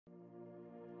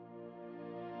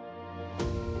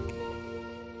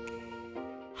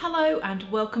Hello and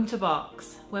welcome to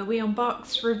Box, where we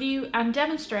unbox, review and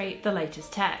demonstrate the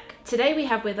latest tech. Today we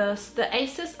have with us the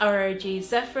ASUS ROG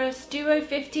Zephyrus Duo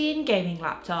 15 gaming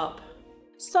laptop.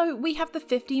 So we have the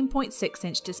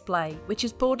 15.6-inch display, which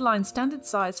is borderline standard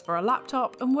size for a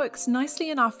laptop and works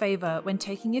nicely in our favour when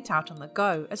taking it out on the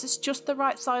go, as it's just the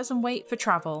right size and weight for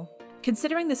travel.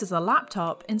 Considering this is a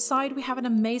laptop, inside we have an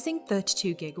amazing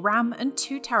 32GB RAM and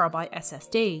 2TB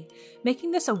SSD,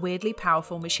 making this a weirdly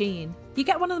powerful machine. You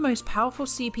get one of the most powerful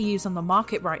CPUs on the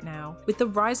market right now, with the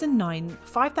Ryzen 9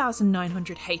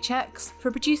 5900HX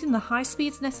for producing the high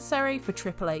speeds necessary for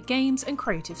AAA games and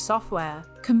creative software.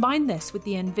 Combine this with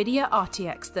the Nvidia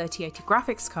RTX 3080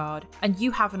 graphics card, and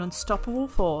you have an unstoppable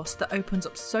force that opens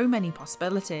up so many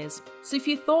possibilities. So if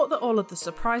you thought that all of the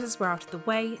surprises were out of the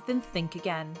way, then think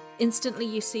again. Instantly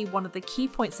you see one of the key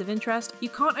points of interest. You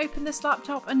can't open this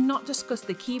laptop and not discuss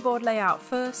the keyboard layout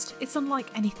first. It's unlike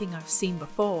anything I've seen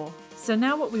before. So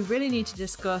now what we really need to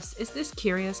discuss is this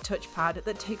curious touchpad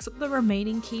that takes up the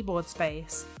remaining keyboard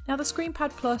space. Now the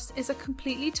ScreenPad Plus is a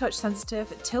completely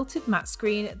touch-sensitive, tilted matte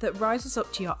screen that rises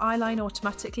up to your eye line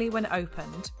automatically when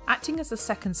opened. Acting as a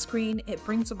second screen, it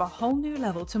brings up a whole new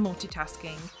level to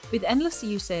multitasking. With endless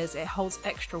uses, it holds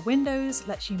extra windows,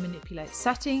 lets you manipulate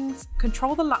settings,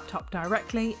 control the laptop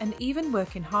directly, and even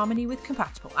work in harmony with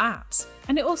compatible apps.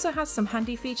 And it also has some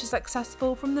handy features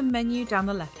accessible from the menu down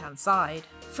the left-hand side.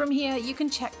 From here, you can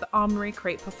check the Armoury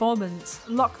Crate performance,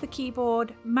 lock the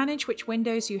keyboard, manage which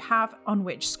windows you have on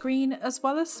which screen, as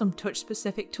well as some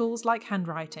touch-specific tools like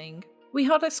handwriting. We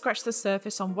hardly scratched the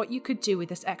surface on what you could do with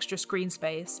this extra screen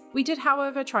space. We did,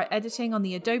 however, try editing on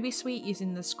the Adobe suite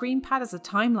using the ScreenPad as a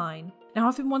timeline. Now,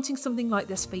 I've been wanting something like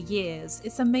this for years.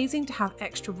 It's amazing to have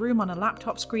extra room on a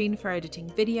laptop screen for editing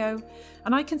video,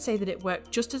 and I can say that it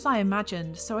worked just as I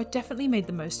imagined, so I definitely made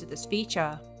the most of this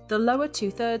feature. The lower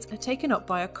 2/3 are taken up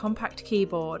by a compact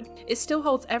keyboard. It still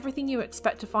holds everything you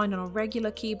expect to find on a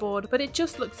regular keyboard, but it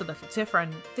just looks a little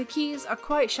different. The keys are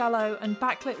quite shallow and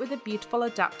backlit with a beautiful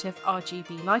adaptive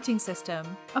RGB lighting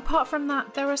system. Apart from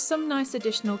that, there are some nice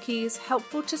additional keys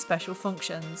helpful to special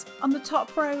functions. On the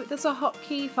top row, there's a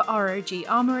hotkey for ROG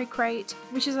Armoury Crate,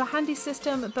 which is a handy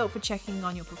system built for checking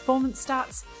on your performance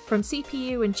stats, from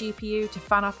CPU and GPU to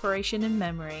fan operation and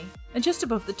memory. And just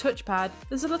above the touchpad,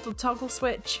 there's a little toggle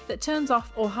switch that turns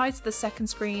off or hides the second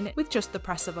screen with just the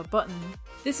press of a button.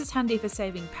 This is handy for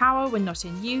saving power when not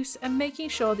in use and making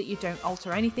sure that you don't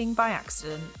alter anything by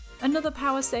accident. Another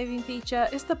power-saving feature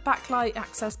is the backlight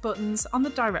access buttons on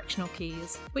the directional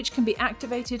keys, which can be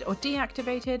activated or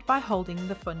deactivated by holding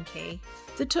the Fun key.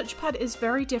 The touchpad is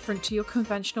very different to your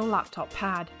conventional laptop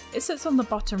pad. It sits on the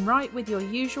bottom right with your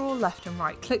usual left and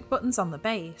right click buttons on the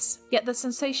base. Yet the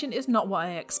sensation is not what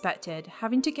I expected,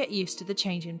 having to get used to the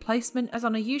change in placement, as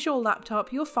on a usual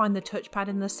laptop you'll find the touchpad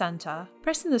in the centre.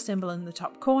 Pressing the symbol in the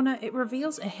top corner, it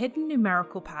reveals a hidden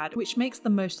numerical pad which makes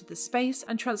the most of the space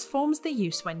and transforms the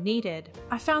use when needed.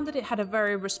 I found that it had a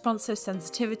very responsive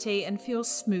sensitivity and feels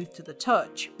smooth to the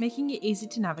touch, making it easy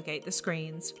to navigate the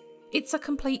screens. It's a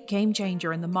complete game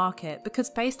changer in the market because,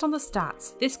 based on the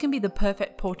stats, this can be the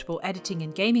perfect portable editing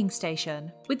and gaming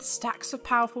station. With stacks of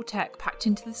powerful tech packed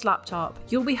into this laptop,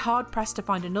 you'll be hard pressed to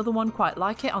find another one quite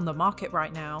like it on the market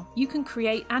right now. You can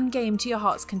create and game to your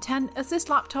heart's content, as this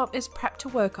laptop is prepped to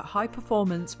work at high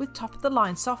performance with top of the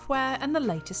line software and the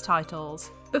latest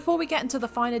titles. Before we get into the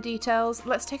finer details,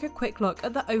 let's take a quick look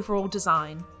at the overall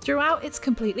design. Throughout, it's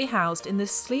completely housed in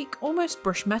this sleek, almost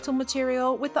brushed metal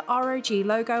material with the ROG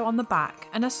logo on the back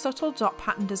and a subtle dot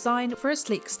pattern design for a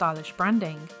sleek, stylish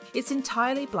branding. It's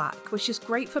entirely black, which is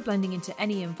great for blending into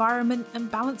any environment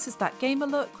and balances that gamer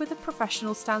look with a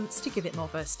professional stance to give it more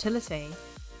versatility.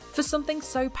 For something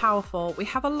so powerful, we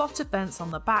have a lot of vents on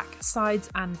the back, sides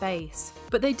and base,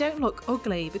 but they don't look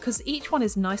ugly because each one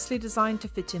is nicely designed to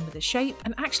fit in with the shape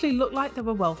and actually look like they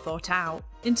were well thought out.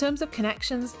 In terms of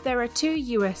connections, there are two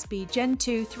USB Gen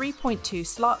 2 3.2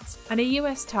 slots and a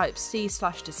US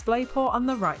Type-C/DisplayPort on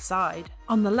the right side.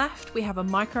 On the left, we have a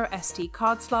micro SD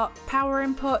card slot, power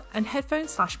input and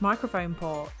headphone/microphone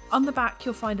port. On the back,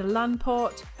 you'll find a LAN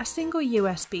port, a single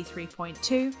USB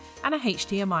 3.2 and a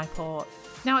HDMI port.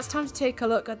 Now it's time to take a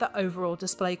look at the overall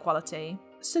display quality.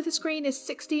 So the screen is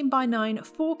 16:9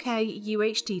 4K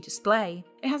UHD display.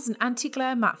 It has an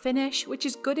anti-glare matte finish, which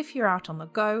is good if you're out on the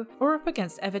go or up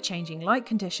against ever-changing light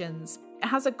conditions. It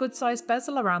has a good sized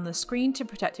bezel around the screen to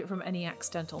protect it from any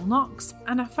accidental knocks,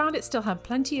 and I found it still had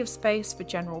plenty of space for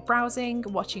general browsing,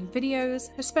 watching videos,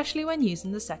 especially when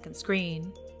using the second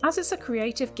screen. As it's a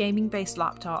creative gaming based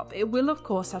laptop, it will of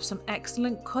course have some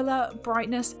excellent colour,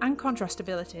 brightness and contrast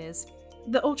abilities.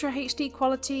 The Ultra HD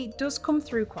quality does come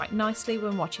through quite nicely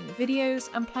when watching videos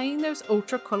and playing those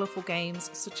ultra colourful games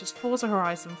such as Forza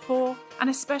Horizon 4, and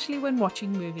especially when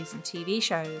watching movies and TV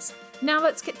shows. Now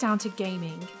let's get down to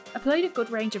gaming. I played a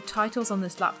good range of titles on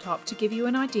this laptop to give you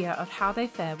an idea of how they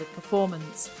fare with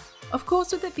performance. Of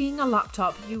course, with it being a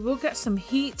laptop, you will get some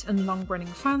heat and long-running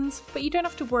fans, but you don't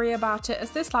have to worry about it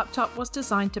as this laptop was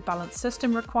designed to balance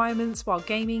system requirements while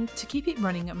gaming to keep it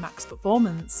running at max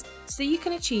performance. So you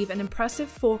can achieve an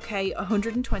impressive 4K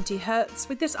 120Hz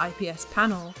with this IPS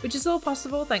panel, which is all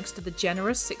possible thanks to the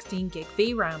generous 16GB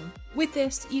VRAM. With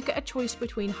this, you get a choice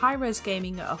between high-res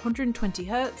gaming at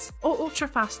 120Hz or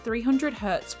ultra-fast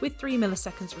 300Hz with 3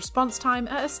 milliseconds response time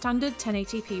at a standard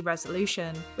 1080p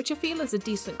resolution, which I feel is a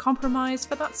decent compromise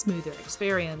for that smoother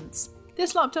experience.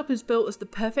 This laptop is built as the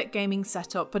perfect gaming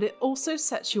setup, but it also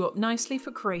sets you up nicely for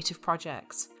creative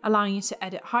projects, allowing you to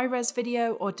edit high-res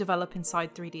video or develop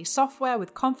inside 3D software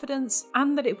with confidence,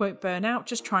 and that it won't burn out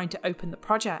just trying to open the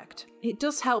project. It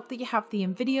does help that you have the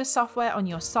Nvidia software on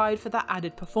your side for that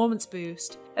added performance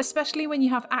boost, especially when you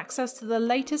have access to the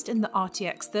latest in the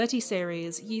RTX 30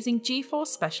 series using GeForce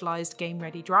specialized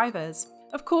game-ready drivers.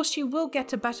 Of course, you will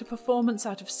get a better performance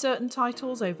out of certain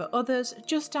titles over others,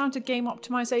 just down to game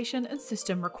optimization and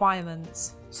system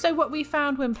requirements. So what we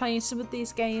found when playing some of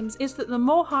these games is that the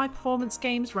more high performance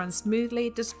games run smoothly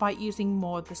despite using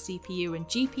more of the CPU and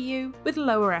GPU with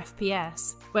lower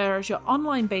FPS, whereas your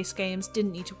online based games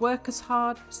didn't need to work as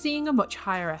hard, seeing a much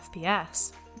higher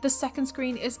FPS. The second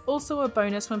screen is also a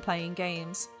bonus when playing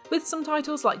games. With some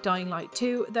titles like Dying Light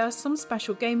 2, there are some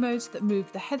special game modes that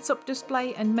move the heads-up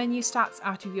display and menu stats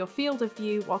out of your field of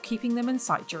view while keeping them in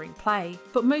sight during play,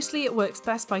 but mostly it works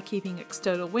best by keeping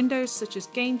external windows such as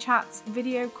game chats,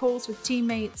 video calls with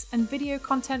teammates, and video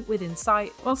content within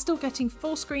sight, while still getting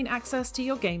full screen access to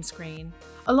your game screen.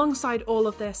 Alongside all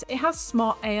of this, it has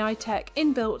smart AI tech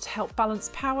inbuilt to help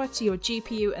balance power to your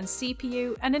GPU and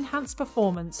CPU and enhance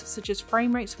performance such as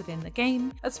frame rates within the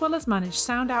game, as well as manage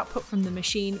sound output from the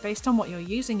machine based on what you're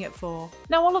using it for.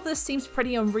 Now all of this seems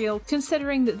pretty unreal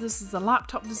considering that this is a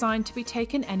laptop designed to be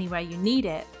taken anywhere you need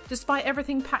it. Despite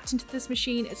everything packed into this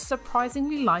machine, it's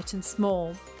surprisingly light and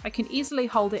small. I can easily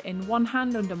hold it in one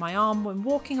hand under my arm when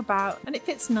walking about, and it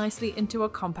fits nicely into a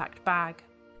compact bag.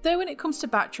 Though when it comes to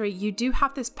battery, you do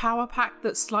have this power pack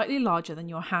that's slightly larger than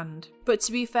your hand. But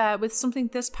to be fair, with something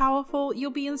this powerful,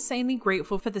 you'll be insanely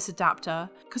grateful for this adapter,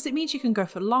 because it means you can go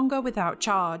for longer without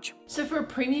charge. So for a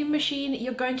premium machine,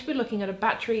 you're going to be looking at a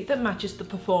battery that matches the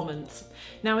performance.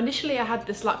 Now initially I had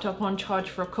this laptop on charge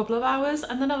for a couple of hours,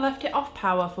 and then I left it off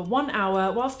power for 1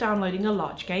 hour whilst downloading a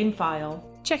large game file.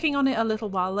 Checking on it a little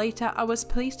while later, I was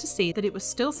pleased to see that it was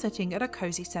still sitting at a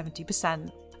cozy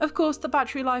 70%. Of course, the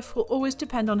battery life will always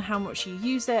depend on how much you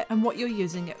use it and what you're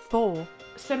using it for.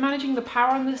 So managing the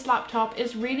power on this laptop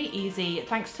is really easy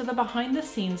thanks to the behind the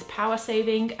scenes power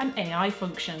saving and AI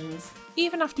functions.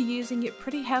 Even after using it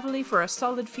pretty heavily for a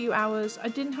solid few hours, I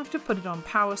didn't have to put it on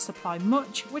power supply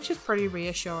much, which is pretty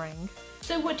reassuring.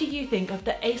 So what do you think of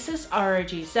the ASUS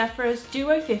ROG Zephyrus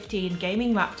Duo 15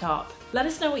 gaming laptop? Let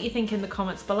us know what you think in the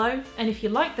comments below, and if you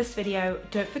like this video,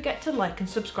 don't forget to like and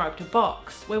subscribe to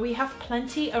Box, where we have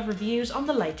plenty of reviews on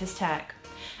the latest tech.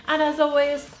 And as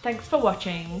always, thanks for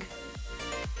watching.